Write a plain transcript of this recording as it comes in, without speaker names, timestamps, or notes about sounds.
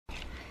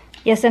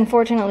Yes,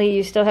 unfortunately,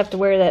 you still have to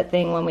wear that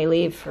thing when we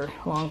leave for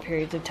long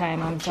periods of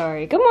time. I'm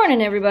sorry. Good morning,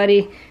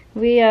 everybody.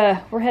 We're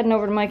heading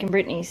over to Mike and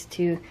Brittany's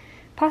to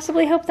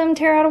possibly help them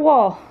tear out a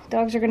wall.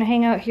 Dogs are going to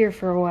hang out here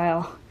for a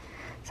while.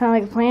 Sound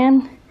like a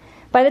plan?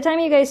 By the time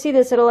you guys see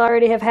this, it'll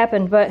already have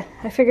happened, but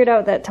I figured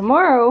out that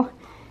tomorrow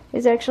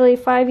is actually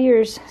 5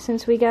 years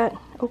since we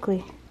got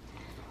Oakley.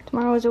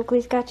 Tomorrow is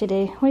Oakley's gotcha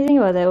day. What do you think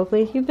about that,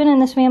 Oakley? You've been in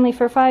this family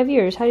for 5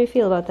 years. How do you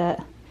feel about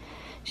that?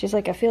 She's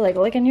like, I feel like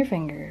licking your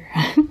finger.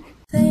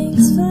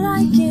 Thanks for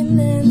liking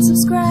and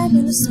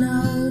subscribing to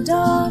Snow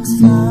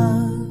Dogs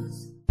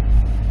Vlogs.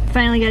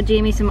 Finally got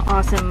Jamie some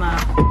awesome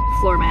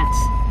floor mats.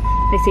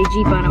 They say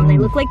Jeep on them and they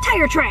look like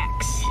tire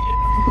tracks.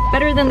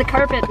 Better than the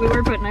carpet we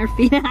were putting our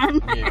feet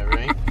on. Yeah,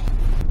 right?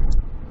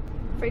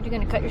 Afraid you're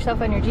gonna cut yourself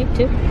on your Jeep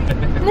too?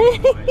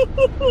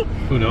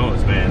 Who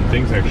knows, man?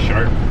 Things are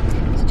sharp.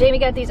 So Jamie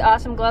got these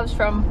awesome gloves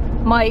from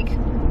Mike.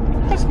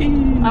 I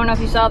don't know if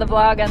you saw the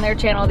vlog on their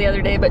channel the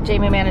other day, but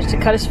Jamie managed to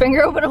cut his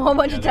finger open a whole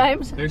bunch of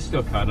times. They're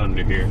still cut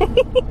under here.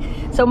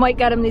 So Mike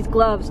got him these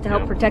gloves to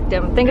help protect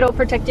him. Think it'll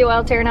protect you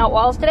while tearing out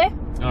walls today?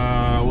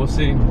 We'll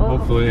see. Whoa.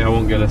 Hopefully I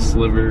won't get a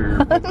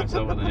sliver or poke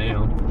myself with a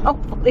nail.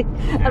 Hopefully.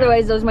 Yeah.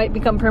 Otherwise those might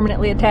become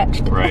permanently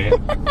attached. Right,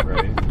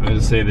 right. I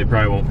was say they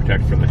probably won't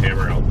protect from the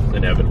hammer I'll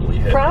inevitably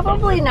hit.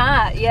 Probably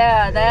not,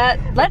 yeah.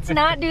 Let's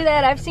not do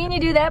that. I've seen you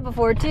do that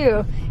before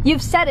too.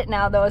 You've said it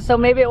now though, so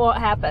maybe it won't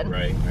happen.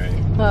 Right.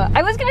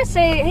 I was gonna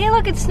say, hey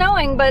look, it's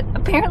snowing, but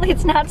apparently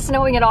it's not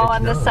snowing at all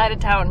on this side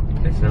of town.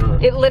 It's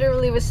not. It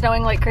literally was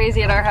snowing like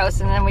crazy at our house,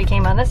 and then we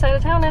came on this side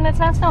of town and it's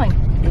not snowing.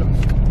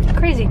 Yep.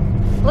 Crazy.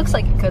 Looks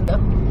like it could though.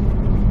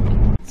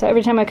 So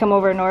every time I come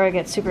over, Nora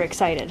gets super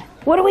excited.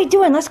 What are we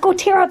doing? Let's go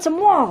tear out some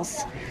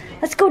walls.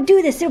 Let's go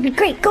do this. It'll be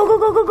great. Go, go,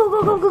 go, go, go,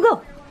 go, go, go,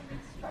 go.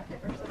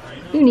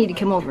 You need to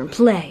come over and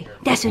play.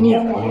 That's what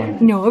you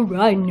need. No,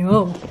 I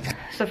know.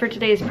 So for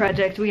today's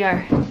project, we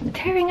are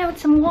tearing out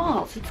some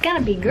walls. It's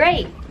gonna be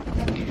great.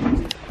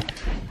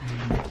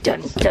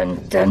 Dun, dun,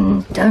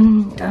 dun,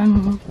 dun,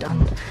 dun,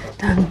 dun,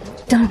 dun,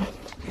 dun.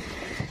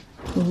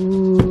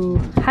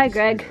 Ooh. Hi,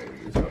 Greg.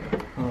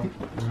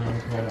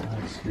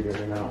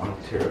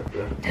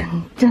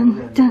 Dun,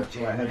 dun,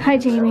 dun. Hi,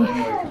 Jamie.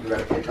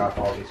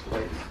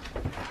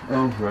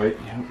 Oh, right.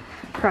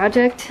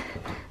 Project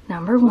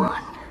number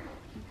 1.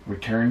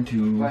 Return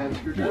to wood.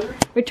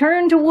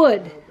 Return to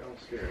wood.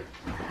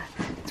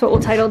 That's what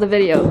we'll title the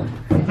video.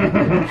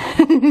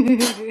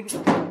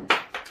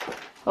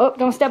 Oh,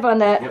 don't step on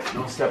that. Yep,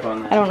 don't step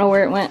on that. I don't know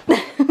where it went.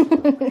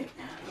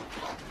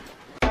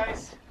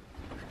 Guys.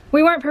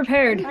 We weren't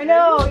prepared. I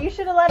know, you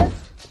should have let us.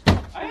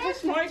 I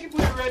asked Mike if we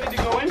were ready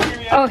to go in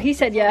here yet. Oh, he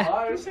said yeah.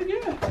 I said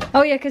yeah.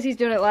 Oh yeah, because he's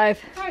doing it live.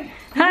 Hi.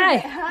 Hi.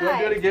 You want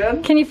to do it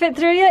again? Can you fit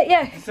through yet?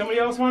 Yeah. Somebody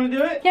else want to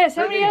do it? Yeah,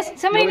 somebody else.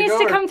 Somebody needs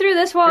to come through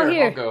this wall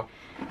here. I'll go.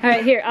 All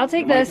right, here. I'll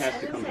take this.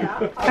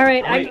 All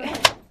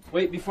right.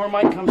 Wait, before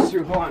Mike comes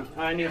through, hold on.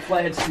 I need a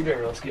flathead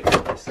screwdriver. Let's get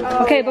this.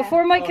 Okay,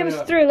 before Mike comes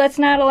through, let's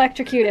not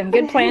electrocute him.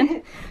 Good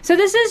plan. So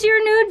this is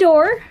your new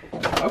door.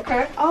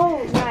 Okay.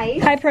 Oh,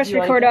 nice. High press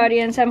record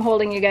audience. I'm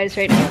holding you guys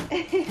right now.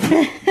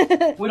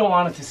 We don't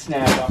want it to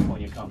snap up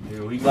when you come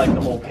through. We'd like the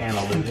whole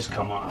panel to just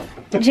come off.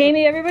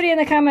 Jamie, everybody in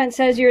the comments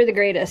says you're the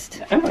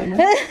greatest.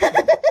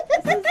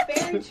 This is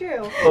very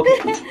true.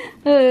 Okay.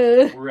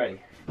 We're ready.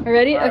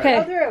 Ready? All right. Okay.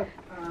 Go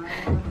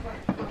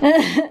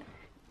through.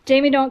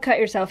 Jamie, don't cut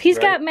yourself. He's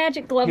got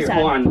magic gloves Here, on.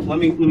 hold on. Let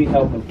me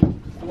help him.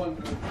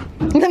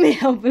 Let me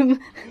help him.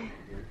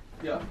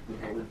 Yeah.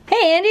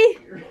 Hey, Andy.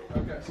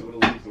 Okay, so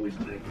it'll easily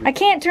take. I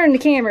can't turn the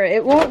camera.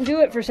 It won't do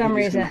it for some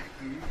reason.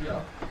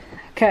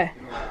 Okay.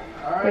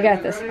 We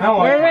got this.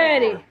 We're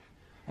ready.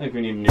 I think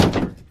we need a new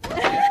door.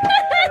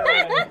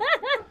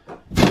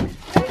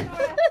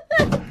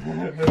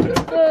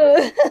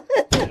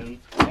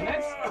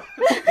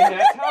 And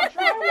that's how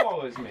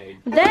drywall is made.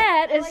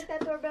 That I is. like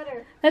that door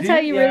better. That's how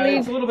you Yeah, relieve.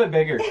 it's a little bit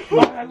bigger.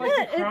 I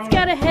like the crown. It's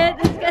got a head.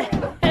 It's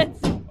got heads.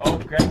 Oh,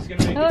 Greg's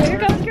gonna make Oh, here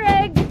comes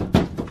Greg.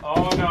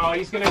 Oh no,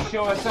 he's gonna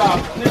show us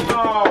off.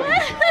 No!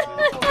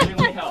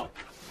 Really help.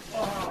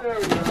 There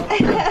we go.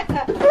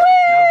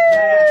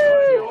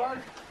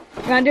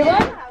 You want to do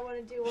one? I want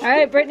to do one. All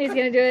right, Brittany's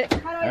going to do it.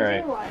 How do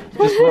I do one?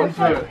 Just run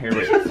through it. Here we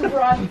go. Just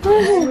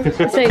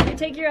run. So you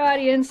take your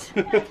audience.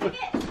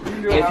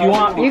 If you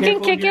want, be You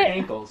can careful kick of your it.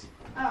 ankles.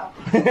 Oh.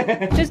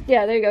 Just,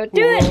 yeah, there you go.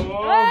 Do it. Whoa.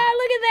 Oh,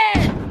 look at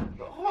that.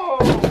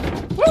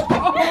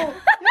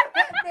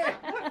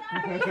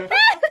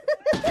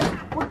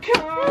 We're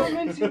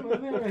coming to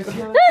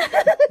America.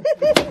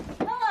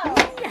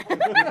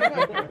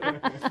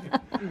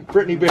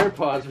 Brittany Bear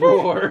Paws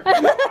roar.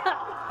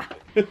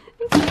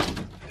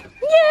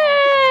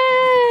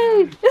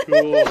 Yay!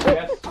 Cool.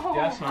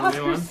 Yes, on the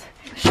one.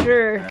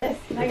 Sure. I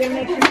gotta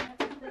make sure.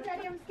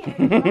 Daddy, I'm scared. I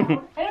don't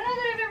know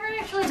that I've ever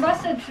actually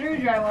busted through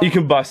drywall. You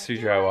can bust through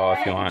drywall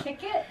if you want.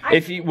 Kick it?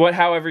 If you,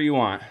 however you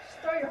want.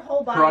 Throw your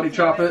whole body. Karate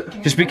chop it.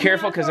 Just be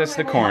careful because that's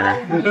the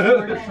corner. Put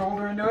your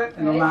shoulder into it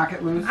and it'll knock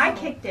it loose. I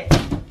kicked it.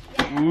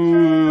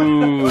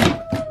 Ooh.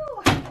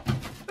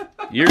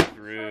 You're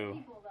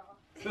through.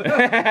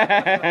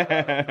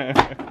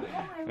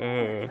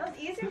 That was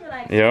easier than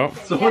I Yep.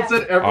 expected. Someone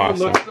said everyone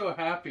Awesome. looks so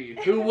happy.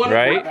 Who wouldn't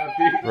Right? be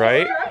happy?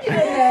 Right?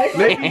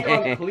 Maybe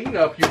on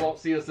cleanup you won't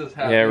see us as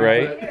happy. Yeah,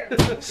 right.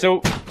 but-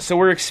 So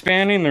we're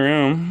expanding the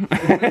room,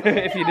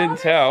 if you didn't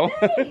tell.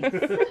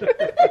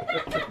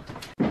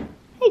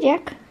 Hey,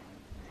 Jack.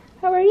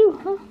 How are you,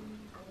 huh?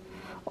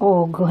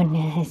 Oh,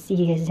 goodness.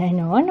 Yes, I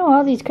know. I know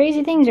all these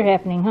crazy things are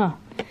happening, huh?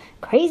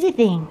 Crazy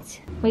things.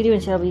 What are you doing,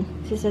 Shelby?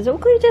 She says,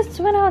 Oakley just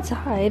went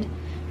outside,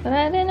 but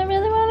I didn't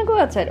really want to go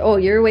outside. Oh,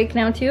 you're awake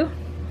now, too?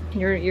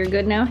 You're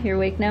good now? You're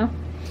awake now?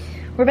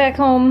 We're back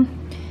home.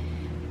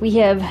 We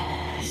have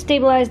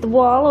stabilized the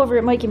wall over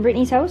at Mike and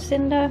Brittany's house,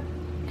 and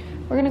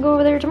we're going to go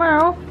over there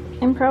tomorrow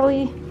and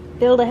probably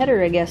build a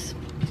header, I guess.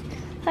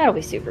 That'll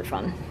be super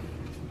fun.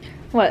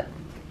 What?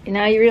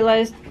 Now you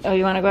realize, oh,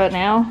 you want to go out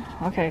now?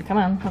 Okay, come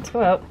on, let's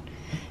go out.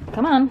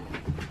 Come on.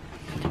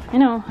 I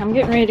know, I'm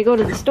getting ready to go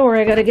to the store.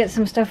 I gotta get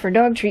some stuff for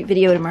dog treat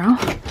video tomorrow.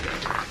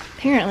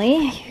 Apparently,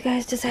 you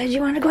guys decided you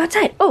want to go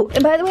outside. Oh,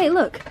 and by the way,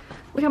 look,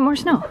 we got more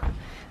snow.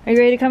 Are you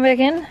ready to come back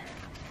in?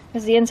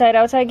 This is the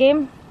inside-outside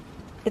game.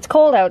 It's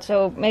cold out,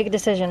 so make a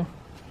decision.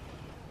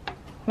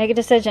 Make a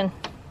decision.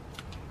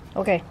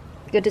 Okay,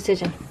 good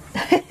decision.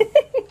 I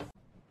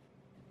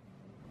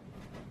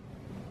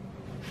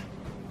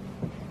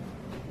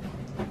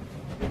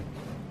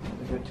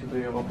got too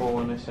big of a hole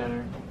in the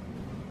center.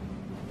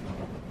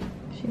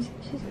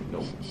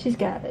 She's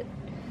got it.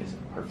 It's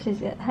perfect. She's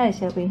got. Hi,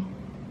 Shelby.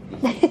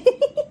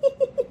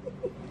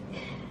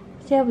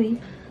 Shelby,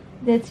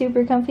 that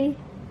super comfy.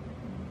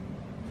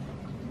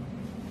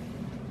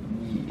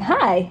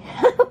 Hi.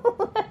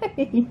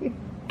 You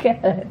God,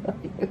 I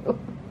love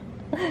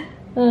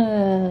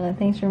you.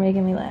 Thanks for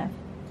making me laugh.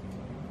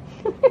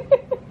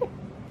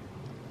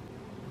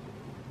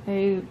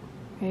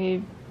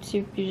 You're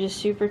just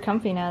super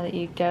comfy now that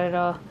you got it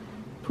all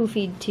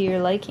poofied to your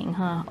liking,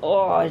 huh?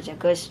 Oh, it's a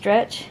good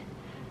stretch.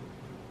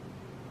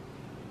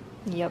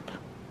 Yep.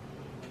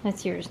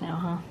 That's yours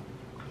now,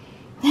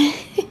 huh?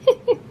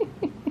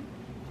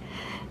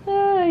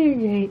 Oh, you're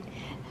great.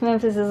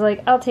 Memphis is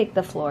like, I'll take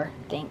the floor.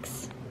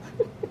 Thanks.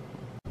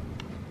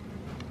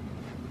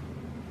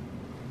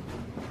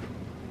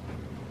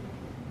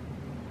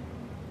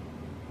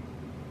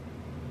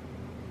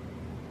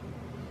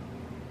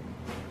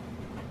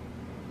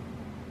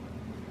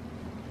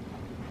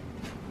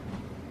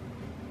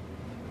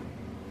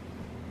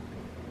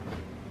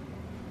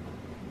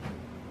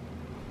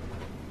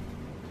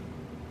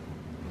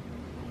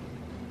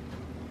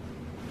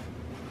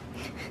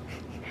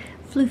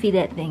 Floofy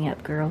that thing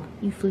up, girl.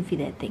 You floofy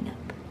that thing up.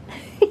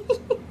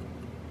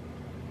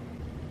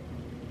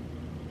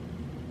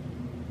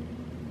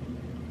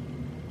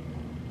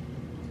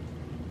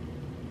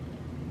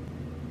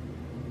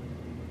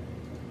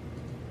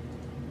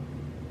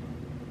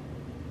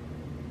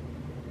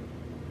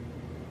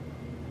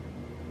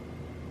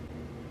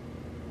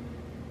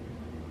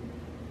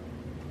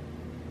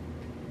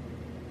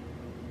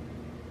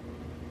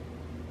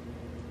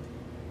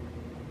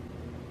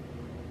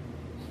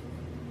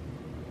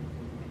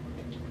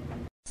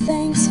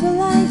 Thanks for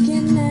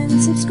liking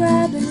and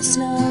subscribing to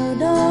Snow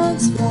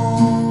Dogs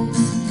Vlog.